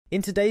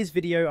In today's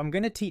video, I'm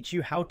going to teach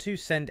you how to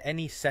send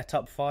any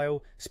setup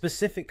file,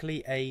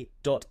 specifically a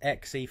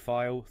 .exe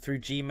file, through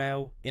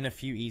Gmail in a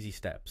few easy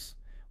steps.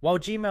 While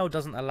Gmail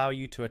doesn't allow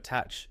you to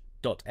attach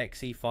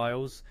 .exe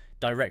files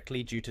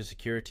directly due to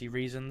security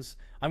reasons,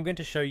 I'm going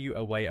to show you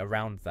a way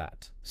around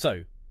that.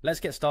 So, let's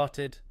get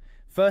started.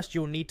 First,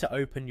 you'll need to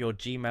open your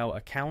Gmail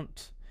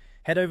account,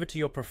 head over to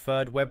your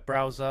preferred web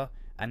browser,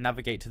 and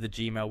navigate to the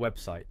Gmail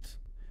website.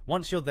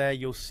 Once you're there,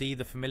 you'll see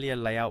the familiar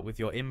layout with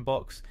your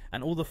inbox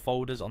and all the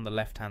folders on the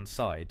left hand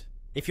side.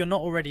 If you're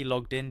not already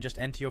logged in, just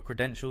enter your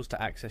credentials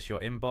to access your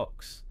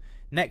inbox.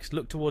 Next,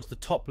 look towards the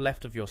top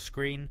left of your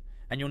screen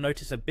and you'll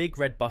notice a big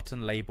red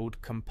button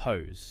labelled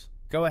Compose.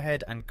 Go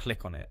ahead and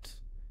click on it.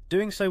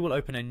 Doing so will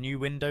open a new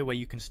window where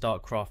you can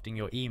start crafting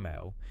your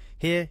email.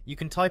 Here, you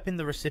can type in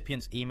the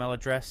recipient's email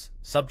address,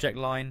 subject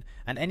line,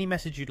 and any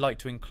message you'd like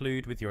to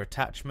include with your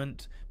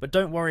attachment, but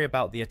don't worry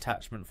about the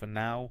attachment for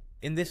now.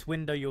 In this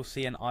window, you'll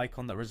see an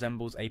icon that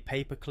resembles a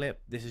paperclip.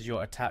 This is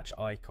your attach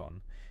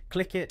icon.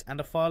 Click it and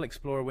a File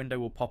Explorer window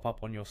will pop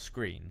up on your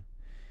screen.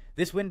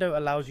 This window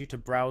allows you to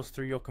browse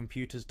through your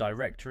computer's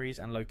directories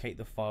and locate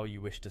the file you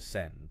wish to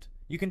send.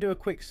 You can do a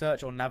quick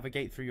search or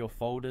navigate through your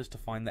folders to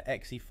find the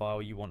exe file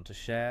you want to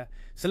share,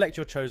 select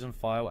your chosen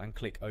file and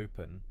click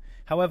open.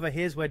 However,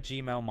 here's where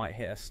Gmail might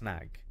hit a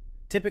snag.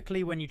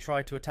 Typically, when you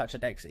try to attach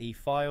an exe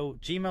file,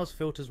 Gmail's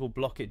filters will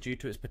block it due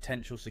to its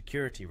potential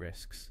security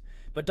risks.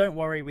 But don't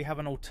worry, we have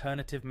an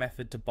alternative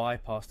method to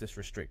bypass this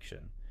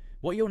restriction.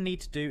 What you'll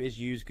need to do is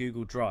use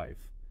Google Drive.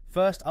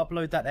 First,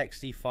 upload that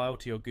exe file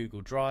to your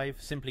Google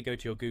Drive. Simply go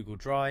to your Google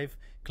Drive,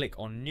 click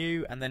on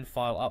New and then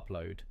File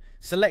Upload.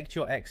 Select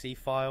your exe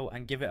file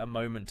and give it a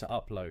moment to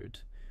upload.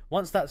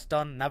 Once that's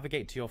done,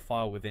 navigate to your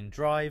file within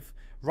Drive,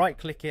 right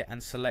click it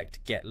and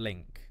select Get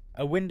Link.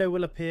 A window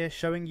will appear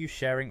showing you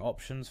sharing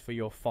options for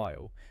your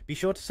file. Be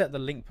sure to set the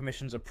link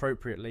permissions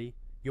appropriately.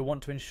 You'll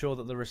want to ensure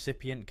that the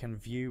recipient can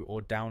view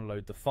or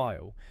download the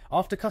file.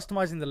 After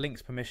customizing the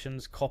link's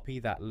permissions, copy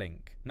that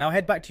link. Now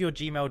head back to your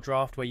Gmail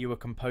draft where you were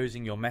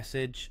composing your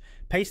message.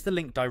 Paste the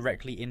link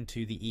directly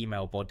into the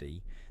email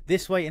body.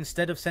 This way,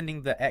 instead of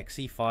sending the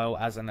exe file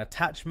as an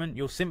attachment,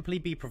 you'll simply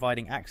be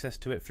providing access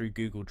to it through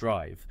Google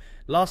Drive.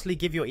 Lastly,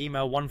 give your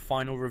email one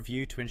final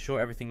review to ensure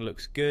everything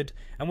looks good,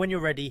 and when you're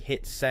ready,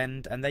 hit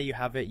send, and there you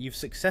have it. You've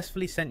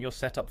successfully sent your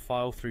setup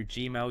file through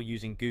Gmail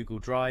using Google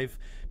Drive,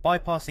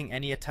 bypassing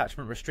any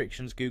attachment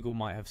restrictions Google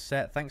might have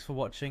set. Thanks for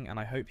watching, and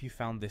I hope you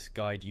found this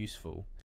guide useful.